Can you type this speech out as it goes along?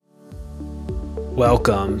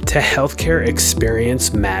Welcome to Healthcare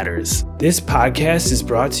Experience Matters. This podcast is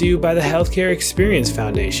brought to you by the Healthcare Experience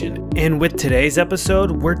Foundation. And with today's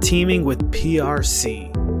episode, we're teaming with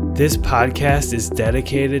PRC. This podcast is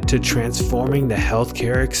dedicated to transforming the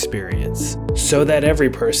healthcare experience so that every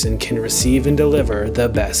person can receive and deliver the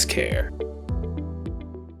best care.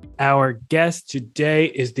 Our guest today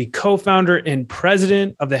is the co-founder and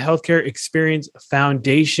president of the Healthcare Experience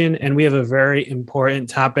Foundation, and we have a very important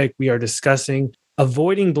topic. We are discussing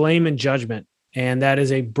avoiding blame and judgment, and that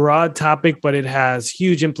is a broad topic, but it has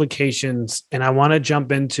huge implications, and I want to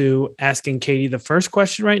jump into asking Katie the first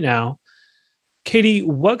question right now. Katie,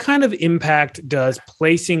 what kind of impact does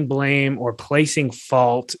placing blame or placing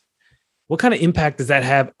fault, what kind of impact does that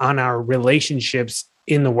have on our relationships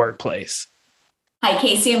in the workplace? Hi,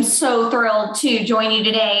 Casey. I'm so thrilled to join you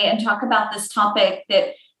today and talk about this topic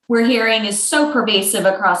that we're hearing is so pervasive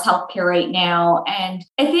across healthcare right now. And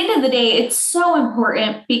at the end of the day, it's so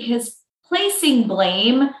important because placing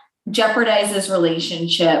blame jeopardizes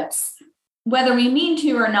relationships. Whether we mean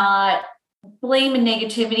to or not, blame and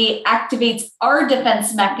negativity activates our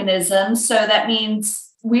defense mechanism. So that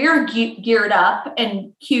means we're geared up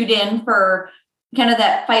and cued in for kind of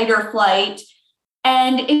that fight or flight.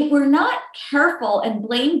 And if we're not careful and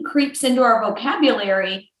blame creeps into our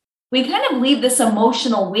vocabulary, we kind of leave this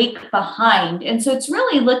emotional wake behind. And so it's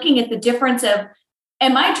really looking at the difference of,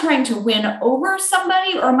 am I trying to win over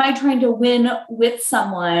somebody or am I trying to win with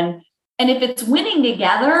someone? And if it's winning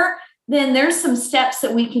together, then there's some steps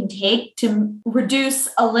that we can take to reduce,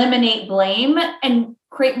 eliminate blame and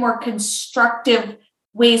create more constructive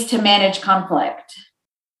ways to manage conflict.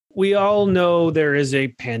 We all know there is a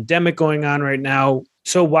pandemic going on right now.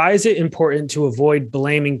 So why is it important to avoid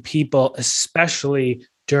blaming people, especially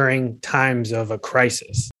during times of a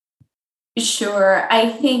crisis? Sure. I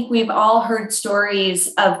think we've all heard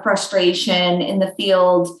stories of frustration in the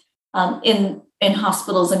field, in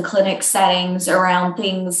hospitals and clinic settings around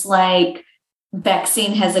things like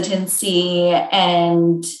vaccine hesitancy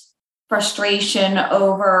and frustration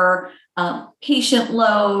over patient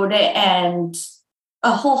load and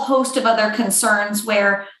a whole host of other concerns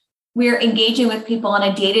where we're engaging with people on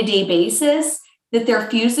a day-to-day basis, that their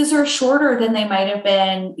fuses are shorter than they might have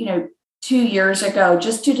been, 2 years ago,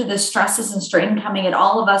 just due to the stresses and strain coming at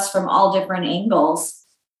all of us from all different angles.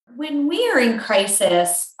 When we are in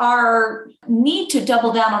crisis, our need to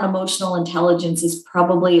double down on emotional intelligence is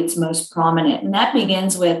probably its most prominent. And that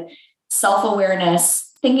begins with self-awareness,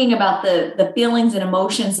 thinking about the feelings and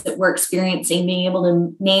emotions that we're experiencing, being able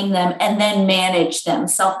to name them and then manage them,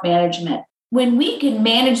 self-management. When we can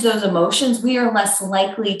manage those emotions, we are less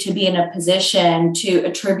likely to be in a position to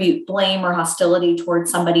attribute blame or hostility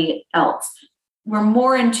towards somebody else. We're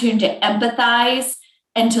more in tune to empathize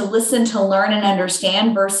and to listen, to learn and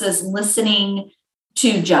understand versus listening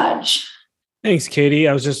to judge. Thanks, Katie.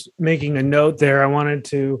 I was just making a note there. I wanted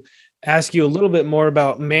to ask you a little bit more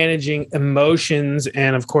about managing emotions.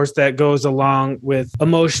 And of course, that goes along with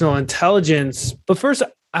emotional intelligence. But first,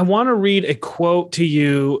 I want to read a quote to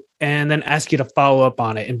you and then ask you to follow up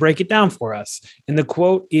on it and break it down for us. And the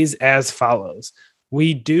quote is as follows: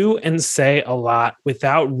 "We do and say a lot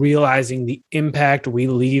without realizing the impact we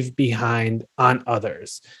leave behind on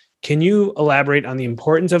others." Can you elaborate on the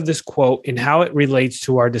importance of this quote and how it relates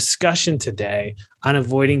to our discussion today on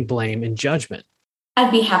avoiding blame and judgment?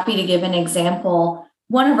 I'd be happy to give an example.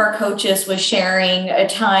 One of our coaches was sharing a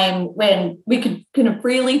time when we could kind of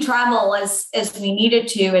freely travel as we needed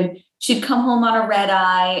to. And she'd come home on a red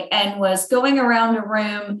eye and was going around a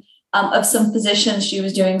room of some physicians she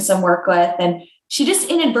was doing some work with. And she just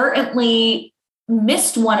inadvertently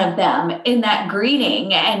missed one of them in that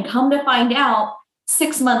greeting. And come to find out,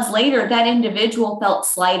 6 months later, that individual felt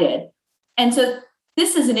slighted. And so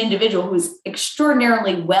this is an individual who's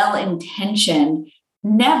extraordinarily well-intentioned,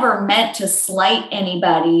 never meant to slight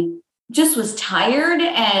anybody, just was tired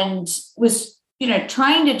and was,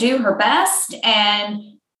 trying to do her best and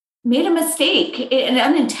made a mistake, an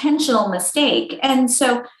unintentional mistake. And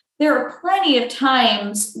so there are plenty of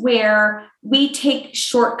times where we take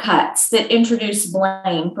shortcuts that introduce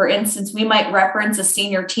blame. For instance, we might reference a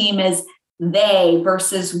senior team as they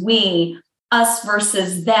versus we, us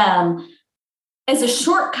versus them, as a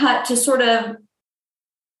shortcut to sort of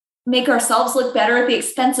make ourselves look better at the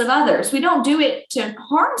expense of others. We don't do it to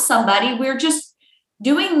harm somebody. We're just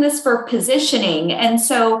doing this for positioning. And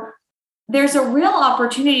so there's a real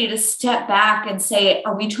opportunity to step back and say,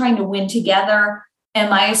 are we trying to win together?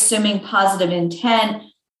 Am I assuming positive intent?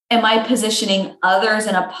 Am I positioning others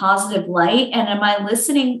in a positive light? And am I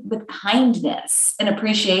listening with kindness and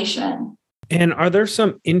appreciation? And are there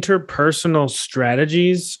some interpersonal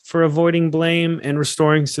strategies for avoiding blame and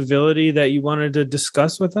restoring civility that you wanted to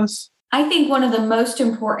discuss with us? I think one of the most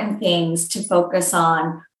important things to focus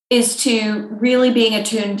on is to really being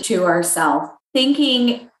attuned to ourselves,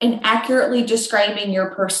 thinking and accurately describing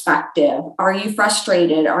your perspective. Are you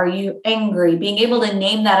frustrated? Are you angry? Being able to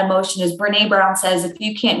name that emotion, as Brene Brown says, if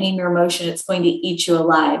you can't name your emotion, it's going to eat you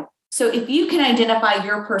alive. So if you can identify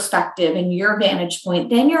your perspective and your vantage point,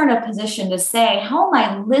 then you're in a position to say, how am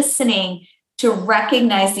I listening to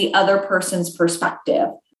recognize the other person's perspective?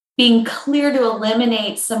 Being clear to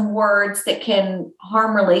eliminate some words that can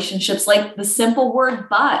harm relationships, like the simple word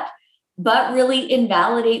but really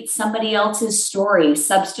invalidate somebody else's story,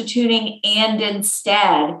 substituting and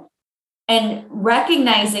instead, and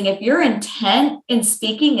recognizing if your intent in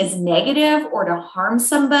speaking is negative or to harm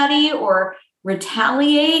somebody or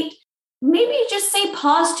retaliate, maybe just say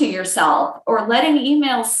pause to yourself or let an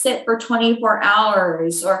email sit for 24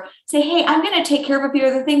 hours or say, hey, I'm going to take care of a few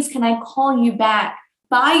other things. Can I call you back?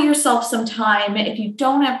 Buy yourself some time. If you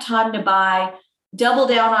don't have time to buy, double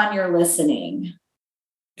down on your listening.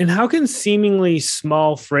 And how can seemingly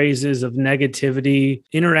small phrases of negativity,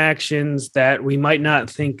 interactions that we might not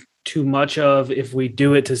think too much of if we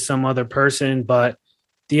do it to some other person, but at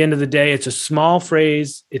the end of the day, it's a small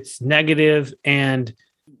phrase, it's negative, and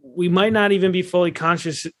we might not even be fully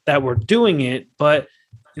conscious that we're doing it, but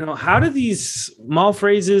how do these small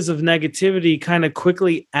phrases of negativity kind of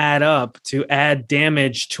quickly add up to add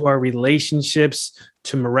damage to our relationships,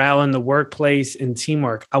 to morale in the workplace and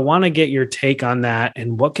teamwork? I want to get your take on that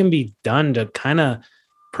and what can be done to kind of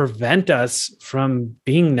prevent us from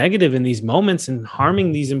being negative in these moments and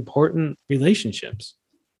harming these important relationships.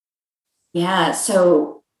 Yeah,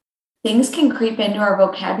 so things can creep into our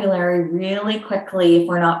vocabulary really quickly if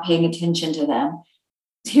we're not paying attention to them.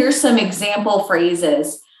 Here's some example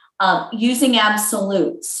phrases. Using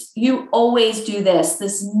absolutes. You always do this.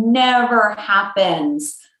 This never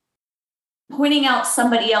happens. Pointing out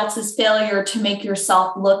somebody else's failure to make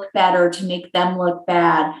yourself look better, to make them look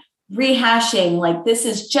bad. Rehashing, like this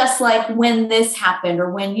is just like when this happened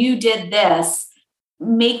or when you did this.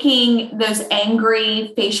 Making those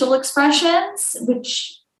angry facial expressions,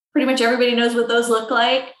 which pretty much everybody knows what those look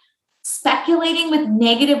like. Speculating with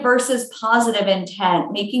negative versus positive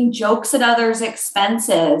intent, making jokes at others'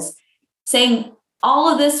 expenses, saying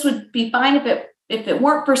all of this would be fine if it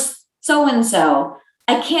weren't for so-and-so.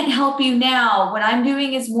 I can't help you now. What I'm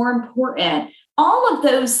doing is more important. All of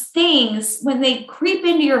those things, when they creep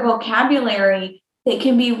into your vocabulary, they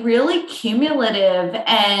can be really cumulative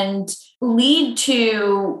and lead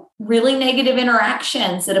to really negative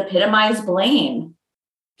interactions that epitomize blame.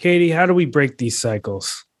 Katie, how do we break these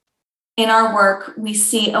cycles? In our work, we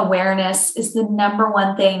see awareness is the number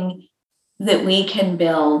one thing that we can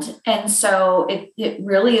build. And so it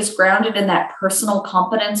really is grounded in that personal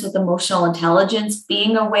competence with emotional intelligence,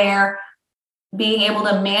 being aware, being able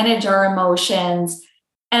to manage our emotions,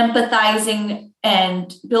 empathizing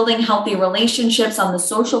and building healthy relationships on the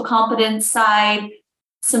social competence side.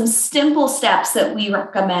 Some simple steps that we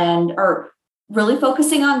recommend are really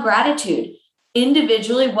focusing on gratitude.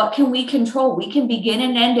 Individually, what can we control? We can begin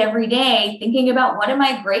and end every day thinking about what am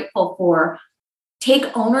I grateful for?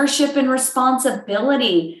 Take ownership and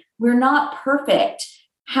responsibility. We're not perfect.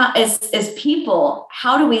 How, as people,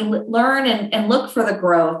 how do we learn and look for the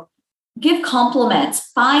growth? Give compliments.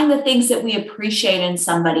 Find the things that we appreciate in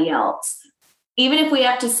somebody else. Even if we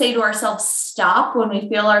have to say to ourselves, stop when we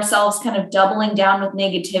feel ourselves kind of doubling down with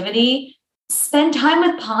negativity, spend time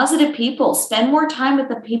with positive people, spend more time with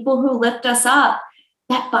the people who lift us up.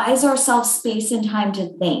 That buys ourselves space and time to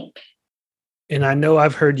think. And I know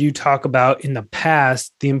I've heard you talk about in the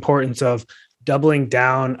past the importance of doubling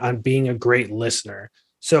down on being a great listener.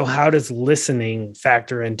 So how does listening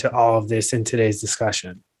factor into all of this in today's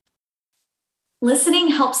discussion? Listening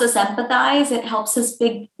helps us empathize. It helps us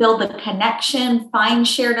build a connection, find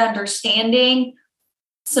shared understanding.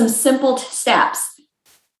 Some simple steps.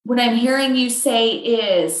 What I'm hearing you say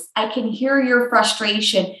is, I can hear your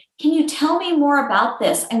frustration. Can you tell me more about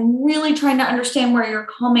this? I'm really trying to understand where you're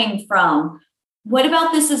coming from. What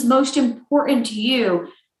about this is most important to you?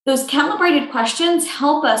 Those calibrated questions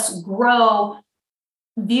help us grow,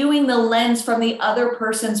 viewing the lens from the other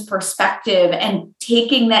person's perspective and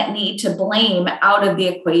taking that need to blame out of the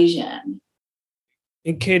equation.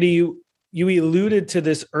 And Katie, you alluded to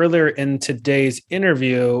this earlier in today's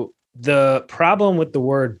interview, the problem with the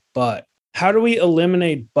word but. How do we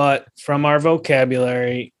eliminate but from our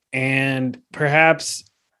vocabulary and perhaps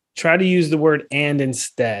try to use the word and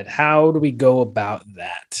instead? How do we go about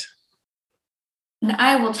that? And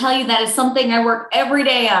I will tell you that is something I work every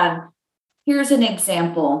day on. here's an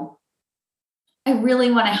example. I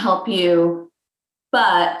really want to help you,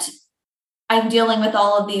 but I'm dealing with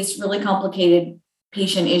all of these really complicated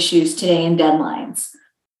patient issues today and deadlines.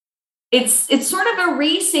 It's sort of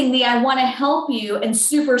erasing the I want to help you and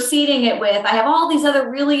superseding it with I have all these other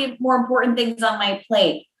really more important things on my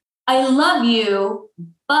plate. I love you,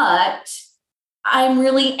 but I'm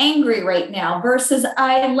really angry right now versus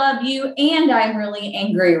I love you and I'm really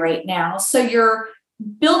angry right now. So you're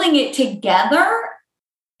building it together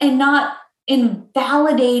and not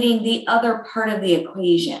invalidating the other part of the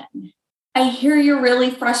equation. I hear you're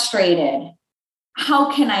really frustrated.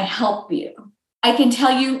 How can I help you? I can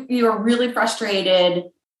tell you you're really frustrated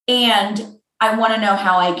and I want to know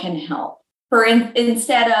how I can help.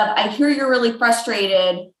 Instead of, I hear you're really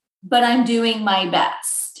frustrated, but I'm doing my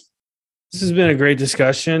best. This has been a great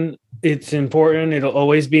discussion. It's important. It'll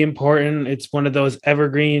always be important. It's one of those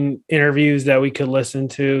evergreen interviews that we could listen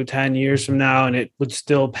to 10 years from now, and it would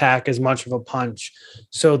still pack as much of a punch.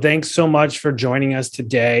 So thanks so much for joining us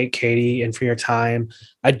today, Katie, and for your time.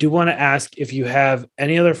 I do want to ask if you have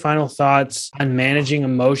any other final thoughts on managing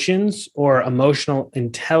emotions or emotional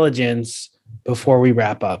intelligence before we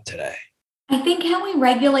wrap up today. I think how we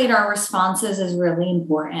regulate our responses is really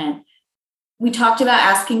important. We talked about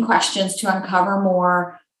asking questions to uncover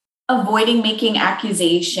more, avoiding making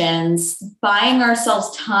accusations, buying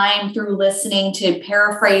ourselves time through listening to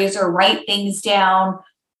paraphrase or write things down,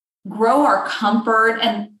 grow our comfort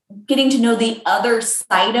and getting to know the other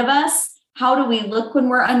side of us. How do we look when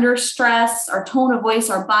we're under stress, our tone of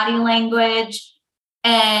voice, our body language?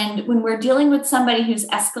 And when we're dealing with somebody who's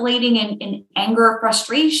escalating in anger or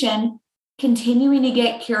frustration, continuing to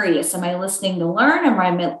get curious. Am I listening to learn or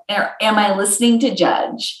am I listening to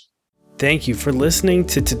judge? Thank you for listening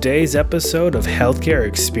to today's episode of Healthcare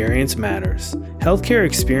Experience Matters. Healthcare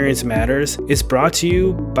Experience Matters is brought to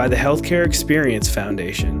you by the Healthcare Experience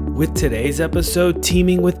Foundation, with today's episode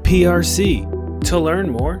teaming with PRC. To learn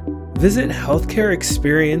more, visit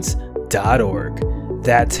healthcareexperience.org.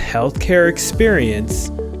 That's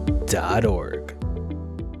healthcareexperience.org.